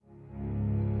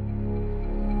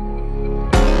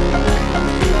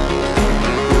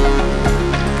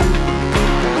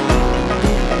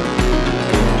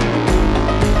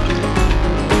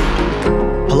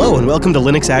welcome to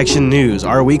Linux Action News,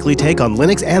 our weekly take on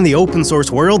Linux and the open source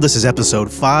world. This is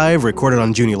episode 5, recorded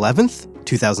on June 11th,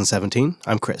 2017.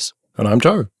 I'm Chris. And I'm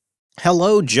Joe.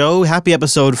 Hello, Joe. Happy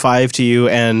episode 5 to you,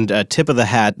 and tip of the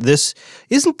hat. This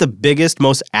isn't the biggest,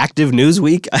 most active news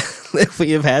week that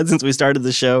we have had since we started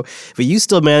the show, but you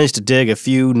still managed to dig a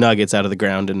few nuggets out of the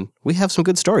ground, and we have some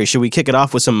good stories. Should we kick it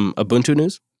off with some Ubuntu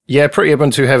news? Yeah, pretty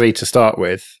Ubuntu heavy to start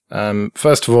with.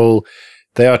 First of all,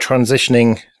 they are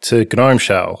transitioning to GNOME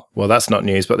Shell. Well, that's not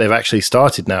news, but they've actually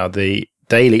started now. The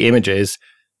daily images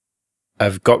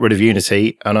have got rid of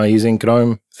Unity and are using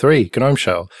GNOME 3, GNOME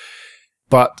Shell.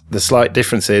 But the slight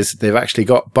difference is they've actually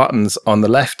got buttons on the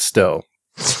left still.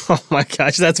 Oh my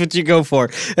gosh, that's what you go for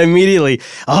immediately.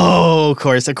 Oh, of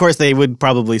course they would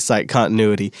probably cite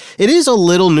continuity. It is a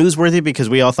little newsworthy because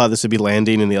we all thought this would be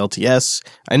landing in the LTS.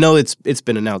 I know it's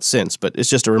been announced since, but it's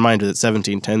just a reminder that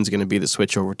 1710 is going to be the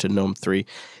switch over to GNOME 3.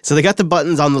 So they got the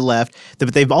buttons on the left,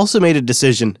 but they've also made a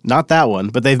decision, not that one,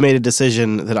 but they've made a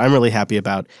decision that I'm really happy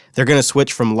about. They're going to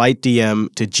switch from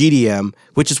LightDM to GDM,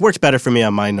 which has worked better for me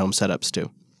on my GNOME setups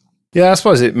too. Yeah, I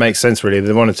suppose it makes sense, really.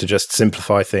 They wanted to just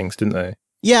simplify things, didn't they?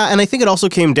 Yeah, and I think it also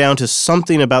came down to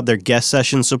something about their guest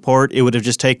session support. It would have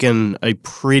just taken a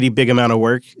pretty big amount of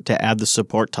work to add the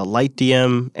support to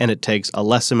LightDM, and it takes a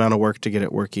less amount of work to get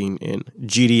it working in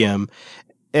GDM.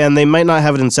 And they might not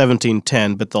have it in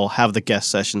 1710, but they'll have the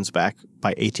guest sessions back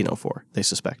by 1804, they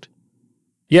suspect.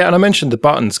 Yeah, and I mentioned the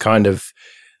buttons kind of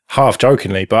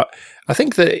half-jokingly, but I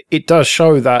think that it does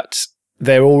show that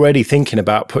they're already thinking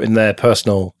about putting their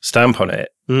personal stamp on it.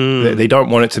 They don't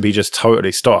want it to be just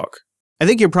totally stock. I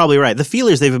think you're probably right. The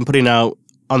feelers they've been putting out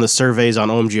on the surveys on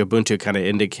OMG Ubuntu kind of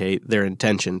indicate their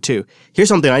intention, too. Here's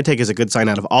something I take as a good sign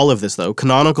out of all of this, though.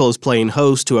 Canonical is playing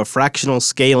host to a fractional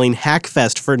scaling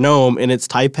hackfest for GNOME in its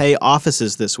Taipei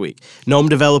offices this week. GNOME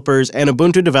developers and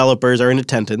Ubuntu developers are in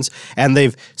attendance, and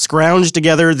they've scrounged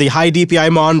together the high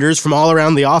DPI monitors from all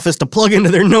around the office to plug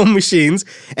into their GNOME machines.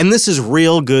 And this is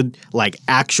real good, like,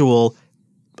 actual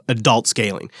adult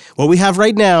scaling. What we have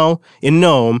right now in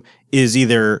GNOME is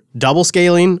either double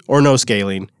scaling or no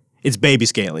scaling. It's baby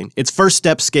scaling. It's first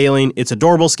step scaling. It's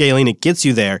adorable scaling. It gets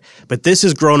you there. But this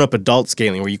is grown-up adult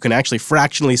scaling where you can actually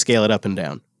fractionally scale it up and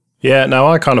down. Yeah, now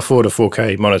I can't afford a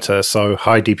 4K monitor, so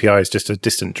high DPI is just a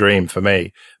distant dream for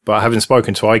me. But having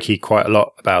spoken to Ike quite a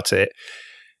lot about it,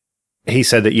 he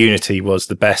said that Unity was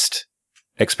the best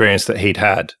experience that he'd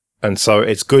had. And so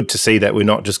it's good to see that we're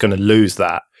not just going to lose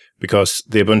that, because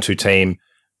the Ubuntu team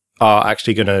are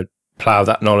actually going to plow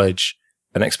that knowledge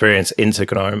and experience into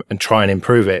GNOME and try and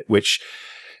improve it, which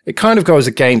it kind of goes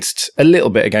a little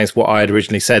bit against what I had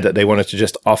originally said, that they wanted to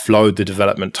just offload the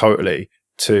development totally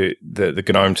to the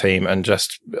GNOME team and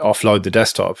just offload the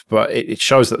desktop. But it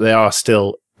shows that they are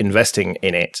still investing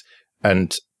in it.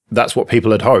 And that's what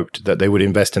people had hoped, that they would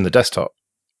invest in the desktop.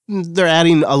 They're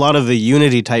adding a lot of the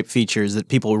Unity type features that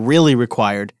people really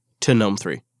required to GNOME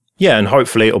 3. Yeah, and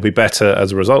hopefully it'll be better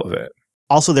as a result of it.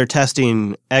 Also, they're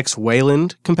testing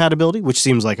X-Wayland compatibility, which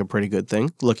seems like a pretty good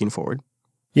thing, looking forward.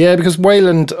 Yeah, because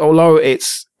Wayland, although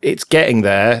it's getting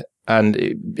there, and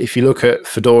if you look at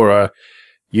Fedora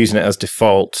using it as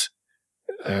default,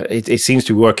 it seems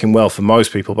to be working well for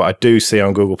most people, but I do see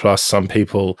on Google Plus some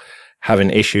people having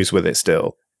issues with it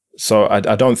still. So I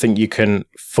don't think you can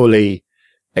fully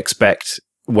expect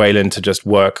Wayland to just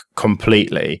work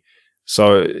completely.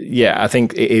 So, yeah, I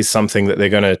think it is something that they're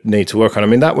going to need to work on. I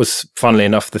mean, that was, funnily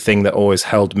enough, the thing that always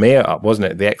held Mir up, wasn't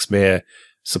it? The Xmir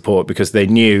support, because they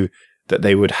knew that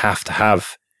they would have to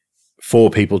have 4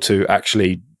 people to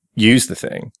actually use the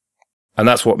thing. And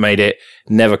that's what made it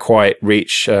never quite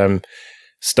reach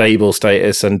stable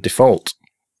status and default.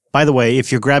 By the way, if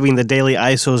you're grabbing the daily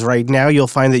ISOs right now, you'll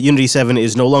find that Unity 7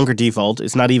 is no longer default.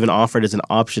 It's not even offered as an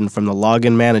option from the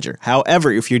login manager.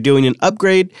 However, if you're doing an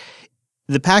upgrade,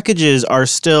 the packages are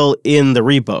still in the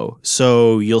repo,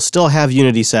 so you'll still have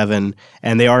Unity 7,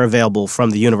 and they are available from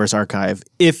the Universe Archive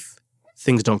if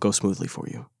things don't go smoothly for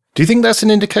you. Do you think that's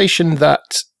an indication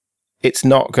that it's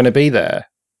not going to be there?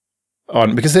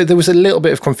 Because there was a little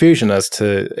bit of confusion as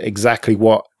to exactly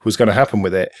what was going to happen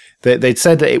with it. They'd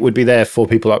said that it would be there for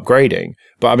people upgrading,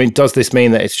 but I mean, does this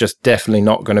mean that it's just definitely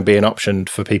not going to be an option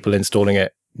for people installing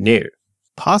it new?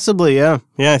 Possibly, yeah.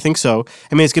 Yeah, I think so.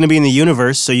 I mean, it's going to be in the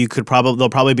universe, so there'll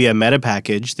probably be a meta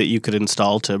package that you could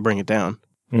install to bring it down.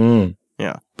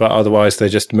 Yeah. But otherwise, they're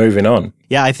just moving on.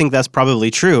 Yeah, I think that's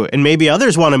probably true. And maybe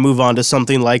others want to move on to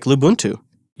something like Lubuntu.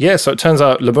 Yeah, so it turns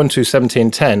out Lubuntu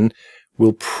 17.10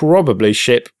 will probably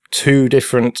ship 2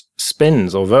 different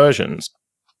spins or versions.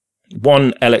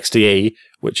 One LXDE,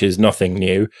 which is nothing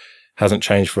new, hasn't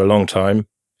changed for a long time,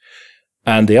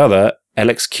 and the other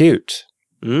LXQt.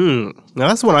 Now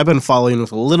that's the one I've been following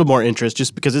with a little more interest,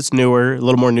 just because it's newer, a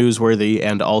little more newsworthy,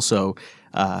 and also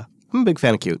I'm a big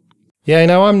fan of Qt. Yeah,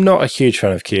 I'm not a huge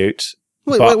fan of Qt.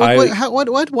 Wait,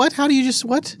 what? How do you just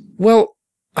what? Well,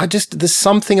 there's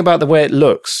something about the way it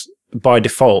looks by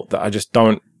default that I just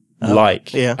don't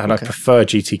like. Yeah, and okay. I prefer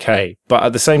GTK. But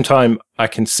at the same time, I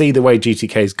can see the way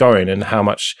GTK is going and how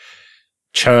much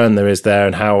churn there is there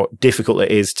and how difficult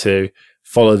it is to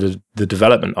follow the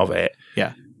development of it.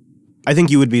 Yeah. I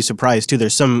think you would be surprised too.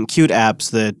 There's some Qt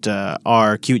apps that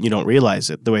are cute and you don't realize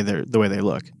it the way they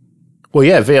look. Well,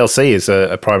 yeah, VLC is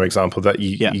a prime example that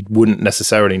you wouldn't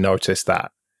necessarily notice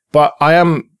that. But I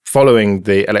am following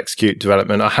the LXQt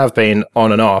development. I have been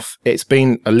on and off. It's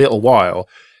been a little while.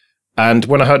 And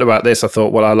when I heard about this, I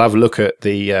thought, well, I'll have a look at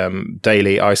the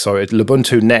daily ISO.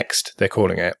 Ubuntu Next, they're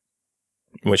calling it,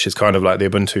 which is kind of like the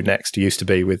Ubuntu Next used to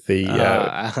be with the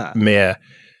Mir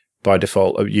by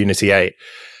default of Unity 8.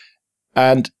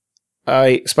 And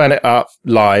I span it up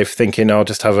live thinking I'll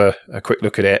just have a quick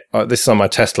look at it. This is on my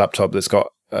test laptop that's got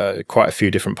quite a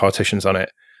few different partitions on it.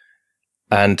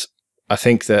 And I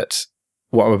think that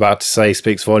what I'm about to say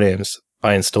speaks volumes.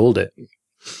 I installed it.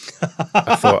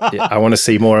 I thought, I want to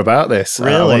see more about this.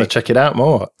 Really? I want to check it out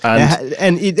more.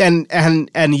 And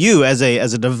you, as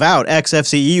a devout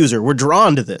XFCE user, were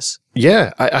drawn to this.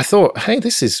 Yeah, I thought, hey,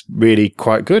 this is really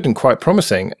quite good and quite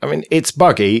promising. I mean, it's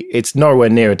buggy. It's nowhere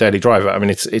near a daily driver. I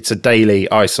mean, it's a daily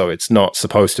ISO. It's not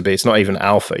supposed to be. It's not even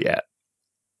alpha yet.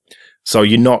 So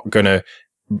you're not going to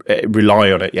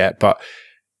rely on it yet. But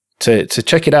to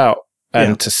check it out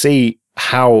and to see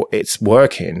how it's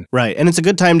working. Right. And it's a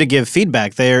good time to give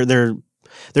feedback. They're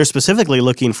specifically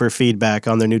looking for feedback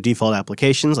on their new default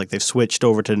applications. Like they've switched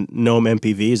over to GNOME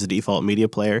MPV as the default media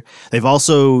player. They've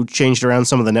also changed around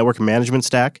some of the network management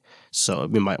stack. So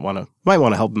we might want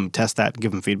to help them test that and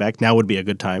give them feedback. Now would be a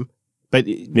good time. But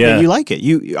you like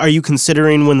it. Are you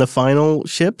considering when the final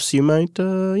ships, you might give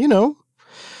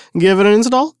it an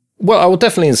install? Well, I will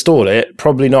definitely install it.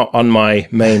 Probably not on my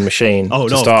main machine.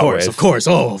 Of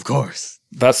course.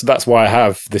 That's why I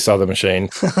have this other machine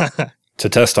to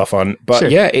test off on. But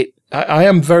I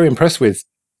am very impressed with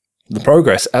the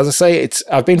progress. As I say,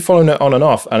 I've been following it on and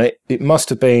off, and it must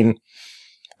have been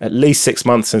at least 6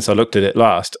 months since I looked at it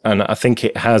last. And I think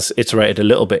it has iterated a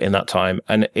little bit in that time,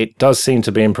 and it does seem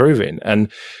to be improving.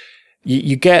 And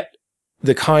you get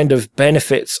the kind of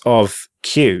benefits of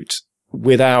Qt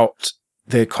without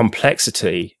the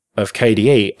complexity of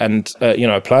KDE and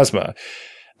Plasma.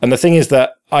 And the thing is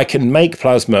that I can make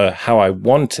Plasma how I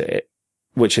want it,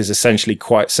 which is essentially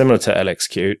quite similar to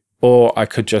LXQt, or I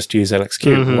could just use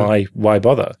LXQt. Mm-hmm. Why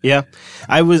bother? Yeah.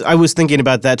 I was thinking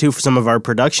about that too for some of our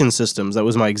production systems. That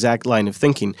was my exact line of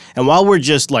thinking. And while we're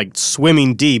just like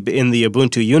swimming deep in the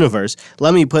Ubuntu universe,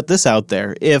 let me put this out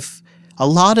there. If a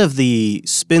lot of the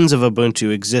spins of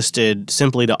Ubuntu existed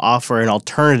simply to offer an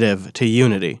alternative to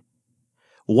Unity,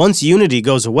 once Unity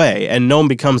goes away and GNOME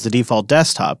becomes the default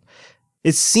desktop,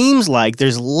 it seems like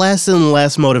there's less and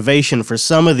less motivation for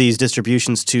some of these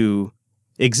distributions to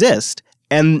exist.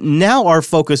 And now our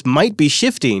focus might be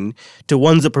shifting to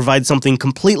ones that provide something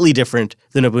completely different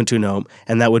than Ubuntu GNOME,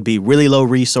 and that would be really low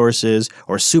resources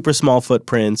or super small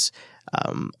footprints,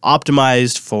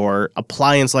 optimized for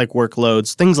appliance-like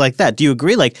workloads, things like that. Do you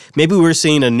agree? Like, maybe we're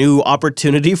seeing a new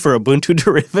opportunity for Ubuntu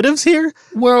derivatives here?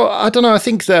 Well, I don't know. I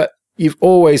think that you've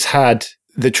always had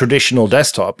the traditional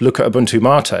desktop. Look at Ubuntu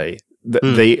Mate,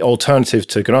 the alternative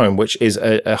to GNOME, which is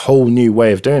a whole new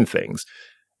way of doing things.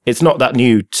 It's not that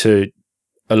new to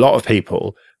a lot of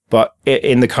people, but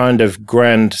in the kind of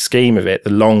grand scheme of it,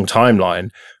 the long timeline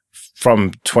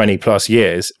from 20 plus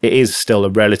years, it is still a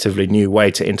relatively new way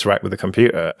to interact with a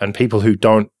computer. And people who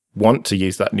don't want to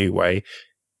use that new way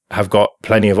have got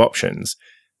plenty of options,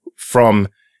 from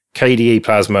KDE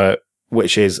Plasma,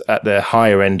 which is at the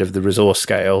higher end of the resource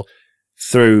scale,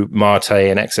 through Mate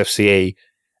and XFCE,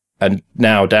 and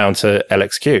now down to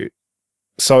LXQt.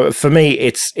 So for me,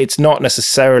 it's not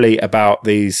necessarily about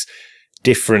these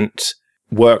different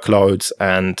workloads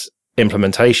and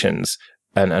implementations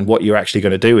and what you're actually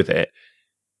going to do with it.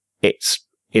 It's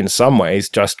in some ways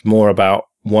just more about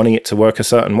wanting it to work a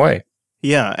certain way.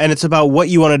 Yeah, and it's about what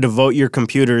you want to devote your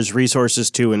computer's resources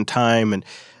to in time,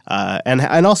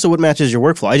 and also what matches your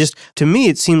workflow. To me,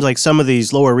 it seems like some of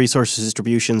these lower resources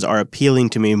distributions are appealing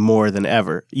to me more than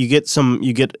ever. You get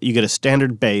a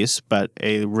standard base, but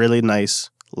a really nice,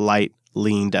 light,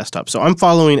 lean desktop. So I'm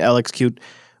following LXQt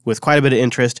with quite a bit of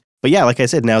interest. But yeah, like I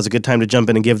said, now is a good time to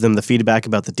jump in and give them the feedback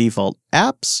about the default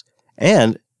apps,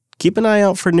 and keep an eye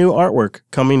out for new artwork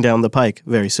coming down the pike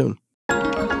very soon.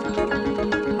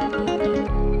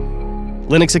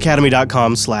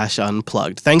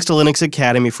 linuxacademy.com/unplugged. Thanks to Linux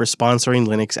Academy for sponsoring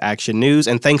Linux Action News,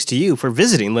 and thanks to you for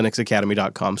visiting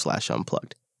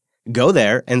linuxacademy.com/unplugged. Go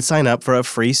there and sign up for a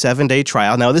free 7-day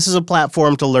trial. Now, this is a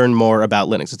platform to learn more about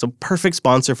Linux. It's a perfect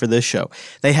sponsor for this show.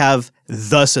 They have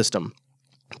the system.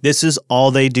 This is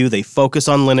all they do. They focus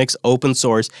on Linux, open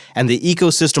source, and the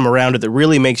ecosystem around it that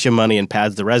really makes you money and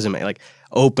pads the resume. Like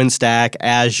OpenStack,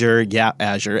 Azure,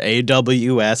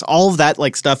 AWS, all of that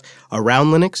like stuff around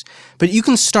Linux. But you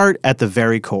can start at the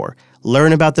very core.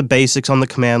 Learn about the basics on the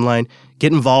command line.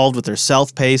 Get involved with their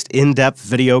self-paced, in-depth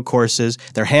video courses,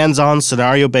 their hands-on,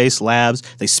 scenario-based labs.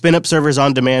 They spin up servers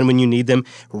on demand when you need them.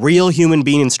 Real human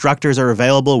being instructors are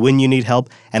available when you need help,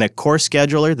 and a course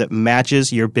scheduler that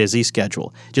matches your busy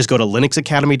schedule. Just go to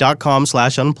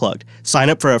linuxacademy.com/unplugged. Sign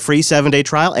up for a free 7-day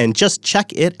trial and just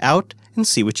check it out and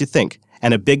see what you think.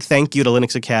 And a big thank you to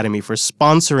Linux Academy for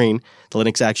sponsoring the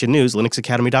Linux Action News,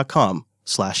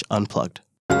 linuxacademy.com/unplugged.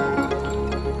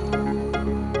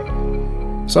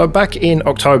 So back in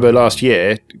October last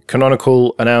year,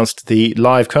 Canonical announced the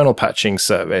live kernel patching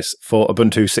service for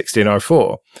Ubuntu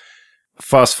 16.04.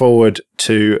 Fast forward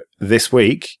to this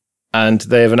week, and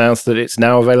they have announced that it's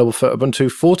now available for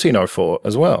Ubuntu 14.04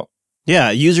 as well.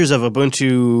 Yeah, users of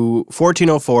Ubuntu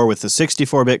 14.04 with the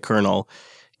 64-bit kernel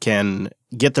can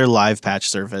get their live patch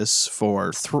service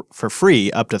for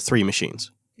free up to 3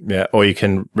 machines. Yeah, or you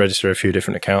can register a few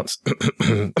different accounts.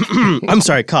 I'm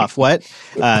sorry, cough, what?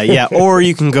 Or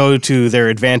you can go to their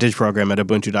Advantage program at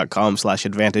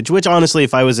ubuntu.com/advantage, which honestly,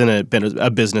 if I was in a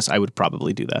business, I would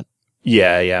probably do that.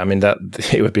 Yeah. I mean, that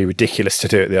it would be ridiculous to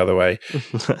do it the other way.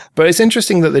 But it's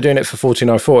interesting that they're doing it for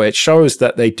 14.04. It shows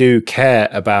that they do care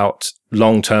about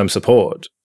long-term support.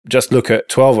 Just look at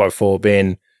 12.04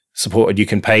 being supported. You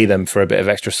can pay them for a bit of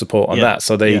extra support on that.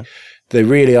 So they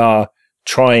really are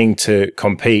trying to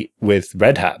compete with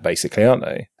Red Hat, basically, aren't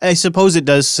they? I suppose it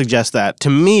does suggest that.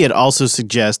 To me, it also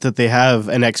suggests that they have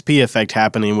an XP effect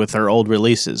happening with their old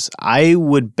releases. I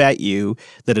would bet you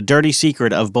that a dirty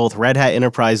secret of both Red Hat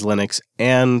Enterprise Linux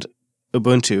and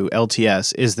Ubuntu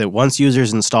LTS is that once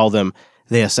users install them,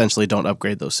 they essentially don't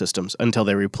upgrade those systems until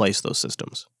they replace those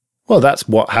systems. Well, that's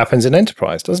what happens in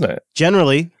Enterprise, doesn't it?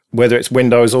 Generally. Whether it's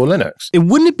Windows or Linux.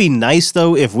 Wouldn't it be nice,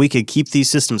 though, if we could keep these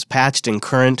systems patched and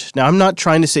current? Now, I'm not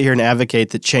trying to sit here and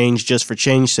advocate that change just for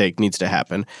change's sake needs to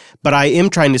happen, but I am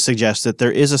trying to suggest that there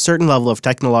is a certain level of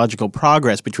technological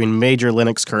progress between major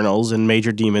Linux kernels and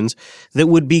major daemons that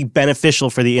would be beneficial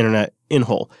for the internet in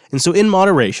whole. And so in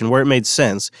moderation, where it made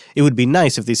sense, it would be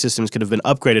nice if these systems could have been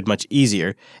upgraded much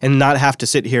easier and not have to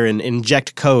sit here and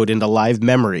inject code into live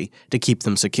memory to keep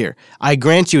them secure. I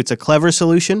grant you it's a clever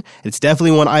solution. It's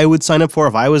definitely one I would sign up for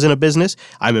if I was in a business.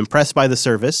 I'm impressed by the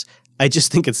service. I just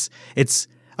think it's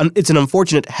an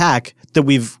unfortunate hack that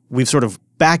we've sort of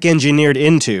back-engineered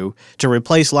into to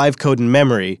replace live code and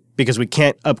memory because we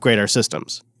can't upgrade our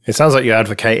systems. It sounds like you're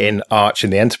advocating Arch in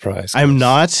the Enterprise. I am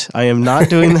not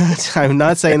doing that. I'm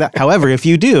not saying that. However, if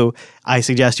you do, I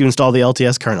suggest you install the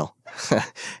LTS kernel.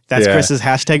 That's Chris's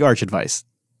 #Arch advice.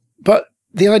 But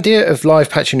the idea of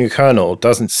live patching your kernel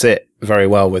doesn't sit very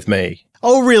well with me.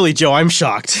 Oh, really, Joe? I'm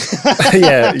shocked.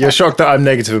 Yeah, you're shocked that I'm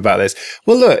negative about this.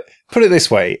 Well, look, put it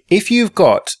this way. If you've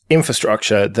got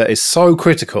infrastructure that is so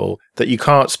critical that you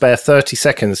can't spare 30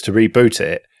 seconds to reboot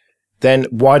it, then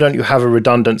why don't you have a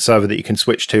redundant server that you can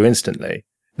switch to instantly?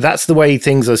 That's the way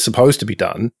things are supposed to be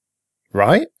done,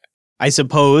 right? I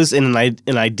suppose in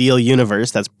an ideal universe,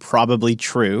 that's probably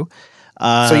true.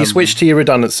 So you switch to your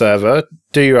redundant server,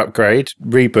 do your upgrade,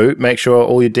 reboot, make sure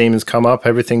all your daemons come up,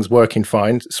 everything's working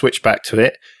fine, switch back to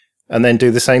it, and then do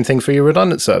the same thing for your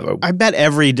redundant server. I bet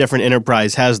every different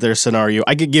enterprise has their scenario.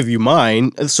 I could give you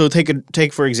mine. So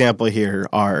take for example here,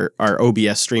 our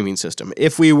OBS streaming system.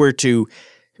 If we were to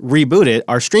reboot it,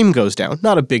 our stream goes down.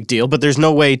 Not a big deal, but there's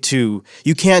no way you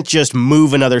can't just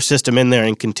move another system in there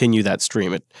and continue that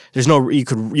stream. I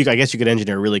guess you could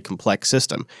engineer a really complex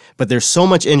system, but there's so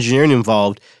much engineering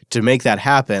involved to make that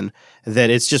happen that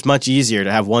it's just much easier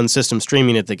to have one system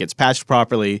streaming it that gets patched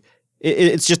properly.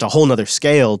 It's just a whole nother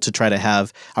scale to try to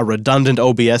have a redundant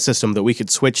OBS system that we could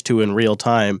switch to in real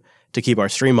time to keep our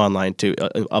stream online to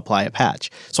apply a patch.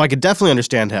 So I could definitely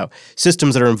understand how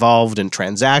systems that are involved in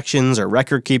transactions or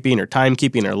record keeping or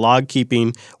timekeeping or log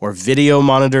keeping or video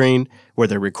monitoring where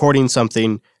they're recording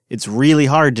something, it's really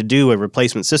hard to do a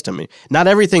replacement system. Not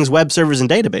everything's web servers and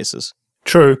databases.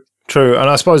 True. And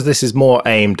I suppose this is more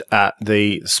aimed at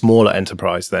the smaller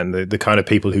enterprise then, the kind of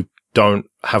people who don't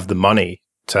have the money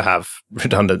to have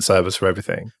redundant servers for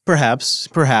everything. Perhaps.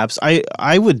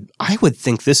 I would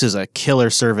think this is a killer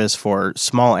service for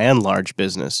small and large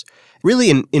business. Really,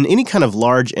 in any kind of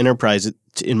large enterprise,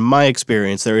 in my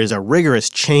experience, there is a rigorous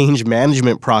change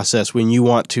management process when you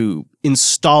want to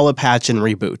install a patch and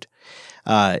reboot.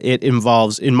 It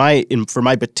involves, for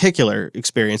my particular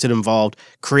experience, it involved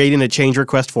creating a change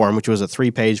request form, which was a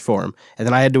 3-page form. And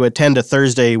then I had to attend a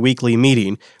Thursday weekly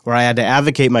meeting where I had to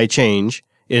advocate my change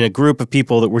in a group of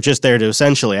people that were just there to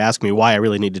essentially ask me why I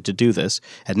really needed to do this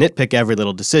and nitpick every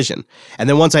little decision. And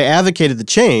then once I advocated the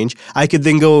change, I could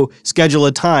then go schedule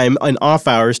a time in off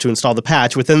hours to install the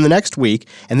patch within the next week.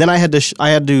 And then I had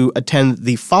to attend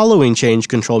the following change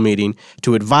control meeting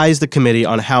to advise the committee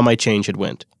on how my change had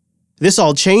went. This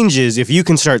all changes if you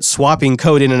can start swapping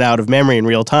code in and out of memory in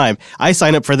real time. I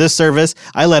sign up for this service,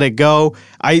 I let it go,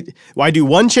 I do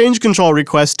one change control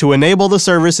request to enable the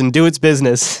service and do its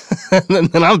business, and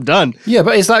then I'm done. Yeah,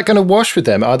 but is that going to wash with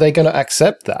them? Are they going to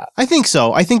accept that? I think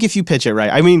so. I think if you pitch it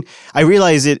right. I mean, I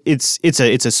realize it's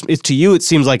to you it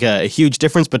seems like a huge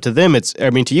difference, but to them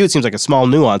to you it seems like a small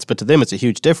nuance, but to them it's a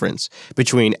huge difference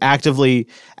between actively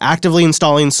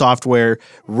installing software,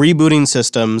 rebooting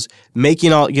systems,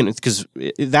 making all, because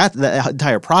that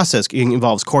entire process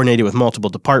involves coordinating with multiple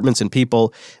departments and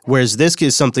people, whereas this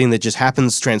is something that just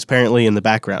happens transparently in the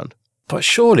background. But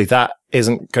surely that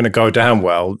isn't going to go down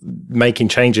well, making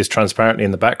changes transparently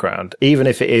in the background, even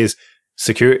if it is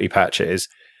security patches.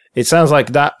 It sounds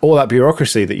like that all that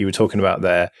bureaucracy that you were talking about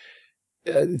there,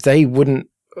 they wouldn't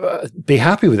be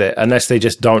happy with it unless they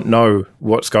just don't know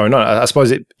what's going on. I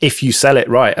suppose if you sell it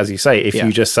right, as you say, if you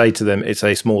just say to them it's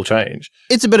a small change.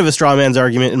 It's a bit of a straw man's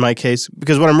argument in my case,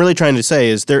 because what I'm really trying to say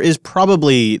is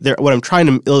what I'm trying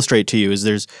to illustrate to you is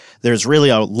there's really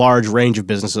a large range of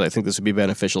businesses I think this would be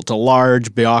beneficial to,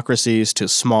 large bureaucracies to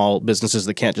small businesses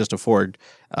that can't just afford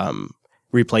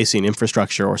replacing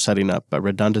infrastructure or setting up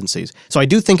redundancies. So I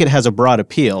do think it has a broad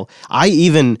appeal. I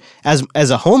even, as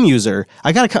a home user,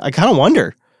 I kind of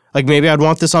wonder, like maybe I'd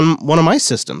want this on one of my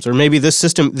systems, or maybe the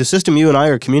system you and I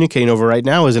are communicating over right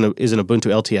now is an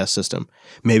Ubuntu LTS system.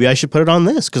 Maybe I should put it on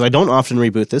this, because I don't often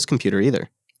reboot this computer either.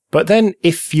 But then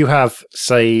if you have,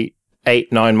 say,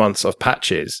 8-9 months of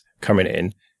patches coming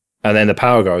in, and then the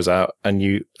power goes out, and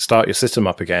you start your system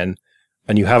up again,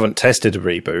 and you haven't tested a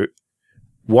reboot,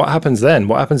 what happens then?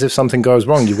 What happens if something goes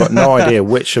wrong? You've got no idea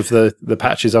which of the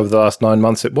patches over the last 9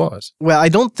 months it was. Well, I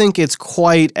don't think it's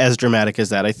quite as dramatic as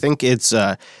that. I think it's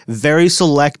very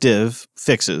selective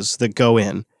fixes that go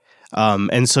in.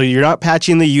 And so you're not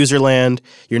patching the user land.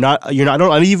 I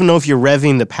don't even know if you're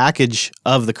revving the package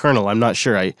of the kernel. I'm not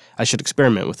sure. I should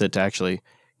experiment with it to actually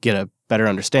get a better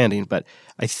understanding. But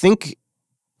I think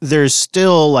there's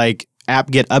still like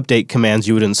apt-get update commands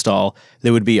you would install.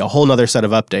 There would be a whole nother set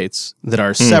of updates that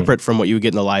are separate from what you would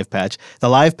get in the live patch. The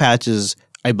live patch is,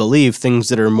 I believe, things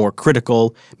that are more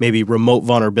critical, maybe remote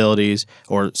vulnerabilities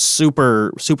or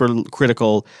super, super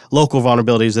critical local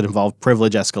vulnerabilities that involve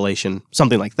privilege escalation,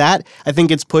 something like that. I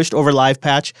think it's pushed over live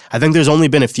patch. I think there's only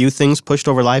been a few things pushed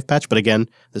over live patch, but again,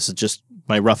 this is just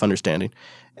my rough understanding.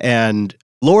 And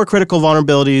lower critical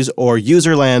vulnerabilities or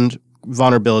user land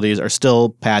vulnerabilities are still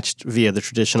patched via the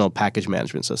traditional package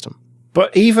management system.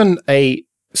 But even a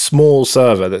small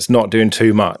server that's not doing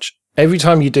too much, every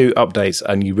time you do updates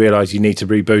and you realize you need to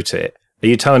reboot it, are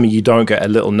you telling me you don't get a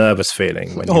little nervous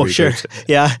feeling when you reboot it?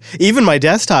 Yeah, even my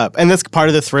desktop. And that's part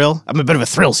of the thrill. I'm a bit of a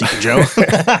thrill seeker, Joe.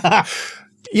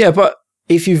 Yeah, but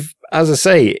if you've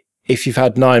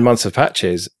had 9 months of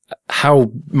patches, how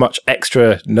much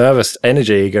extra nervous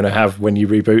energy are you going to have when you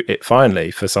reboot it finally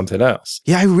for something else?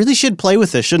 Yeah, I really should play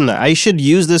with this, shouldn't I? I should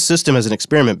use this system as an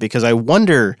experiment because I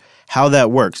wonder how that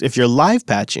works. If you're live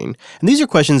patching, and these are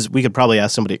questions we could probably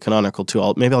ask somebody at Canonical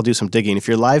too. Maybe I'll do some digging. If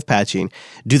you're live patching,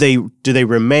 do they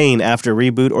remain after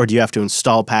reboot, or do you have to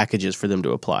install packages for them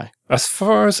to apply? As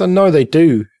far as I know, they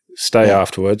do stay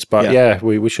afterwards, but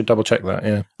we should double check that.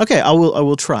 Yeah. Okay, I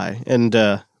will try, and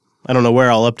I don't know where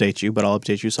I'll update you, but I'll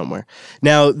update you somewhere.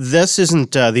 Now, this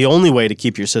isn't the only way to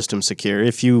keep your system secure.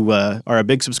 If you are a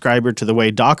big subscriber to the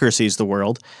way Docker sees the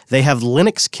world, they have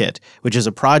Linux Kit, which is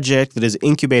a project that is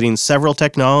incubating several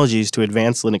technologies to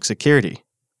advance Linux security.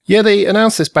 Yeah, they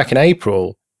announced this back in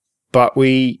April, but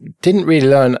we didn't really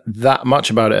learn that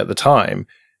much about it at the time.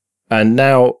 And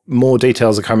now more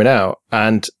details are coming out,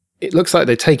 and it looks like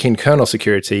they're taking kernel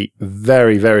security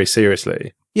very, very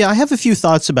seriously. Yeah, I have a few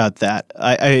thoughts about that.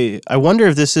 I wonder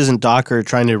if this isn't Docker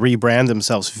trying to rebrand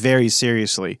themselves very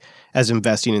seriously as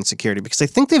investing in security, because I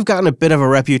think they've gotten a bit of a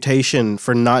reputation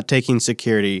for not taking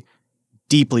security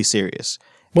deeply serious.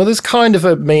 Well, there's kind of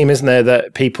a meme, isn't there,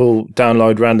 that people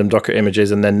download random Docker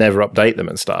images and then never update them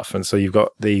and stuff. And so you've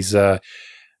got these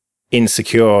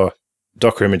insecure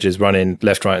Docker images running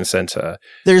left, right, and center.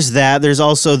 There's that. There's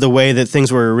also the way that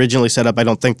things were originally set up. I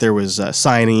don't think there was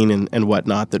signing and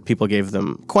whatnot that people gave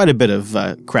them quite a bit of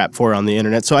crap for on the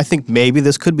internet. So I think maybe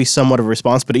this could be somewhat of a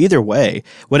response. But either way,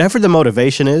 whatever the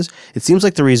motivation is, it seems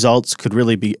like the results could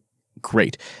really be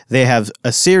great. They have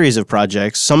a series of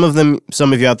projects. Some of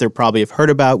you out there probably have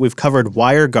heard about. We've covered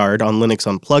WireGuard on Linux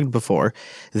Unplugged before.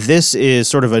 This is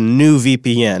sort of a new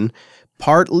VPN,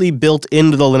 partly built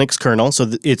into the Linux kernel,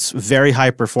 so it's very high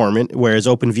performant, whereas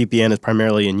OpenVPN is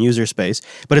primarily in user space.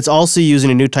 But it's also using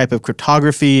a new type of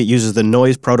cryptography. It uses the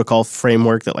noise protocol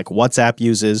framework that like WhatsApp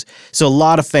uses. So a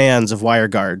lot of fans of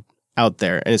WireGuard out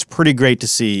there, and it's pretty great to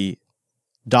see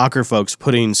Docker folks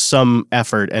putting some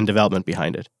effort and development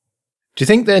behind it. Do you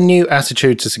think their new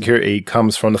attitude to security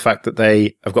comes from the fact that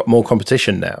they have got more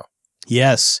competition now?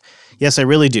 Yes, I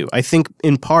really do. I think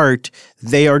in part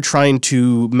they are trying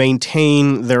to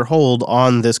maintain their hold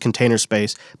on this container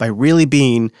space by really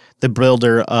being the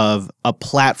builder of a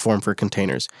platform for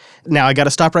containers. Now, I got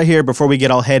to stop right here before we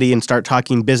get all heady and start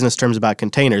talking business terms about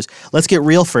containers. Let's get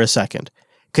real for a second.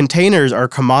 Containers are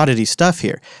commodity stuff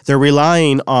here. They're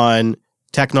relying on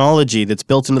technology that's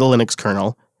built into the Linux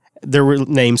kernel. Their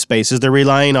namespaces. They're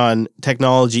relying on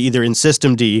technology either in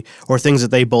systemd or things that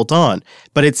they bolt on.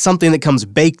 But it's something that comes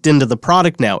baked into the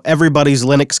product now. Everybody's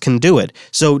Linux can do it.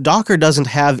 So Docker doesn't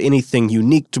have anything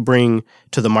unique to bring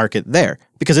to the market there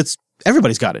because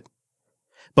everybody's got it.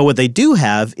 But what they do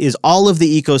have is all of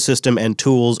the ecosystem and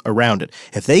tools around it.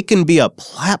 If they can be a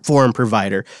platform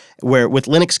provider where with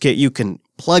LinuxKit you can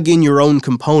plug in your own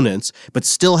components but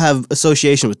still have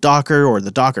association with Docker or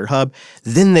the Docker Hub,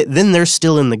 then they're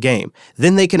still in the game.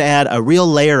 Then they can add a real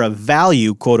layer of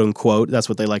value, quote unquote, that's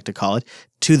what they like to call it,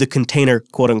 to the container,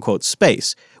 quote unquote,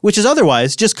 space, which is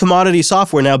otherwise just commodity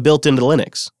software now built into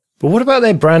Linux. But what about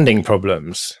their branding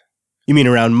problems? You mean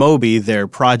around Moby, their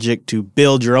project to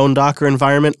build your own Docker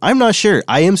environment? I'm not sure.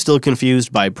 I am still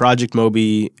confused by Project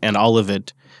Moby and all of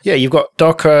it. Yeah, you've got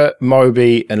Docker,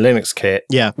 Moby, and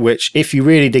LinuxKit, which if you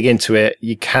really dig into it,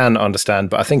 you can understand.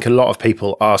 But I think a lot of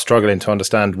people are struggling to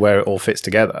understand where it all fits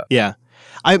together. Yeah.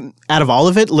 Out of all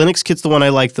of it, LinuxKit's the one I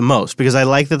like the most because I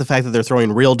like the fact that they're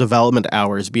throwing real development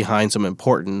hours behind some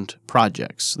important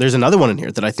projects. There's another one in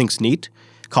here that I think's neat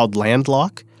called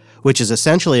Landlock, which is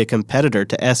essentially a competitor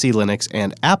to SE Linux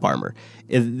and AppArmor.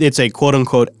 It's a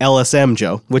quote-unquote LSM,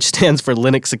 Joe, which stands for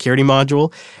Linux Security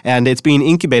Module, and it's being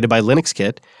incubated by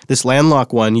LinuxKit. This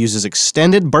Landlock one uses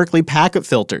extended Berkeley packet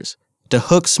filters to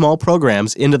hook small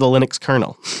programs into the Linux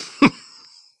kernel.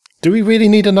 Do we really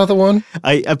need another one?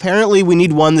 Apparently, we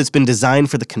need one that's been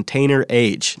designed for the container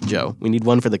age, Joe. We need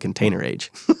one for the container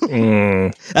age.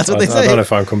 That's what they say. I don't know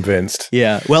if I'm convinced.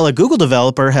 Yeah. Well, a Google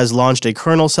developer has launched a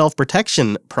kernel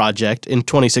self-protection project in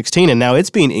 2016, and now it's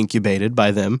being incubated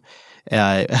by them.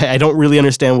 I don't really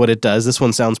understand what it does. This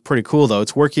one sounds pretty cool, though.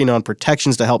 It's working on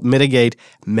protections to help mitigate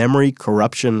memory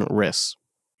corruption risks.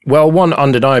 Well, one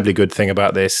undeniably good thing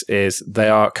about this is they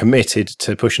are committed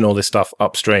to pushing all this stuff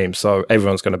upstream, so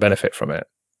everyone's going to benefit from it.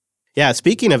 Yeah,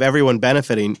 speaking of everyone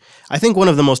benefiting, I think one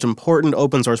of the most important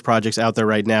open source projects out there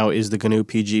right now is the GNU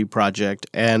PG project,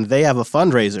 and they have a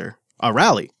fundraiser, a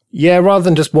rally. Yeah, rather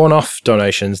than just one-off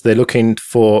donations, they're looking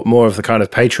for more of the kind of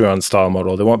Patreon-style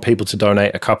model. They want people to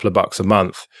donate a couple of bucks a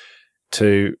month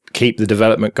to keep the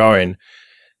development going,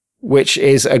 which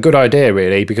is a good idea,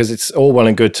 really, because it's all well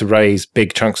and good to raise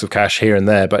big chunks of cash here and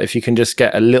there. But if you can just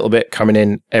get a little bit coming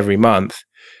in every month,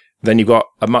 then you've got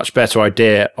a much better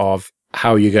idea of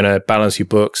how you're going to balance your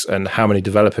books and how many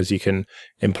developers you can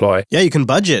employ. Yeah, you can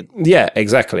budget. Yeah,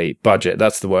 exactly. Budget,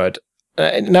 that's the word.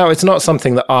 Now, it's not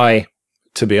something that I,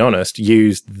 to be honest,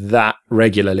 use that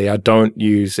regularly. I don't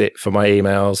use it for my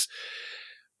emails,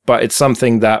 but it's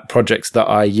something that projects that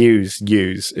I use,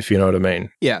 if you know what I mean.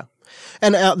 Yeah.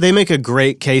 And they make a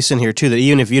great case in here, too, that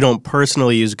even if you don't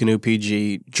personally use GNU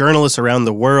PG, journalists around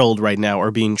the world right now are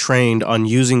being trained on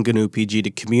using GNU PG to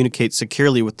communicate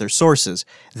securely with their sources.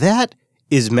 That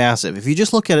is massive. If you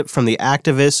just look at it from the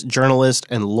activist, journalist,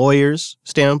 and lawyers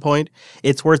standpoint,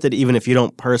 it's worth it even if you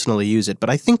don't personally use it. But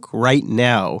I think right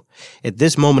now, at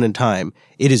this moment in time,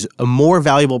 it is a more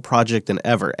valuable project than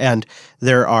ever. And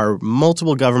there are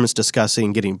multiple governments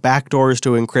discussing getting backdoors to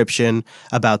encryption,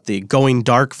 about the going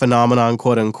dark phenomenon,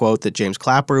 quote unquote, that James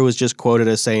Clapper was just quoted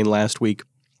as saying last week.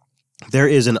 There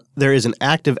is an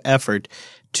active effort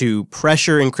to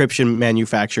pressure encryption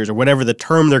manufacturers, or whatever the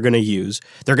term they're going to use.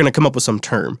 They're going to come up with some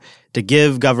term to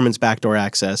give governments backdoor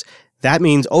access. That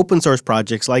means open source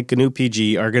projects like GNU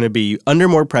PG are going to be under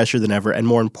more pressure than ever and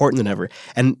more important than ever.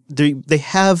 And they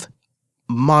have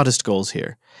modest goals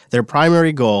here. Their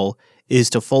primary goal is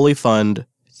to fully fund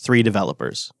 3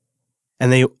 developers.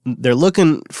 and they're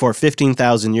looking for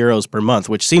 15,000 euros per month,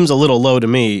 which seems a little low to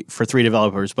me for 3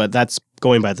 developers, but that's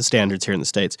going by the standards here in the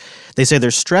States. They say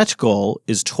their stretch goal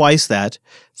is twice that,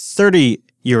 30,000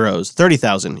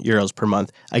 euros per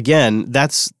month. Again,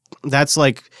 that's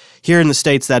like, here in the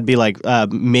States, that'd be like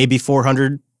maybe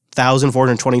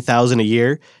 420,000 a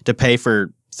year to pay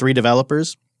for 3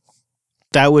 developers.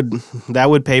 That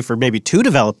would pay for maybe 2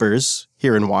 developers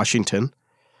here in Washington,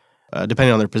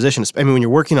 depending on their position. I mean, when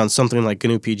you're working on something like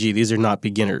GNU PG, these are not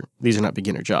beginner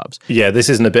jobs. Yeah, this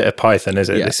isn't a bit of Python, is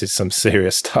it? Yeah. This is some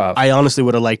serious stuff. I honestly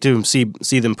would have liked to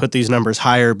see them put these numbers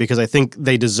higher, because I think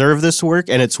they deserve this work,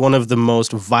 and it's one of the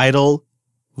most vital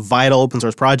open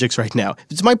source projects right now.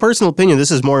 It's my personal opinion.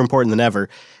 This is more important than ever.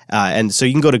 And so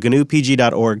you can go to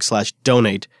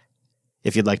GNUPG.org/donate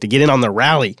if you'd like to get in on the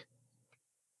rally.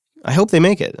 I hope they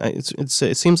make it.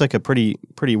 It seems like a pretty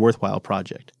worthwhile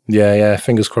project. Yeah,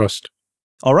 fingers crossed.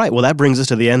 All right, well, that brings us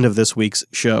to the end of this week's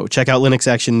show. Check out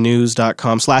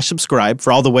linuxactionnews.com/subscribe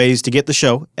for all the ways to get the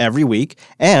show every week,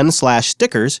 and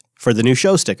 /stickers for the new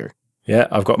show sticker. Yeah,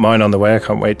 I've got mine on the way. I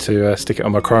can't wait to stick it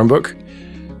on my Chromebook.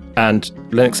 And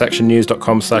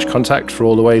linuxactionnews.com/contact for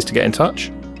all the ways to get in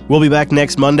touch. We'll be back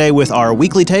next Monday with our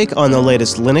weekly take on the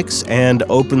latest Linux and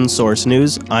open source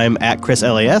news. I'm at Chris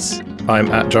LAS. I'm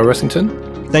at Joe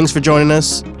Ressington. Thanks for joining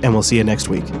us, and we'll see you next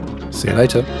week. See you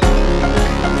later.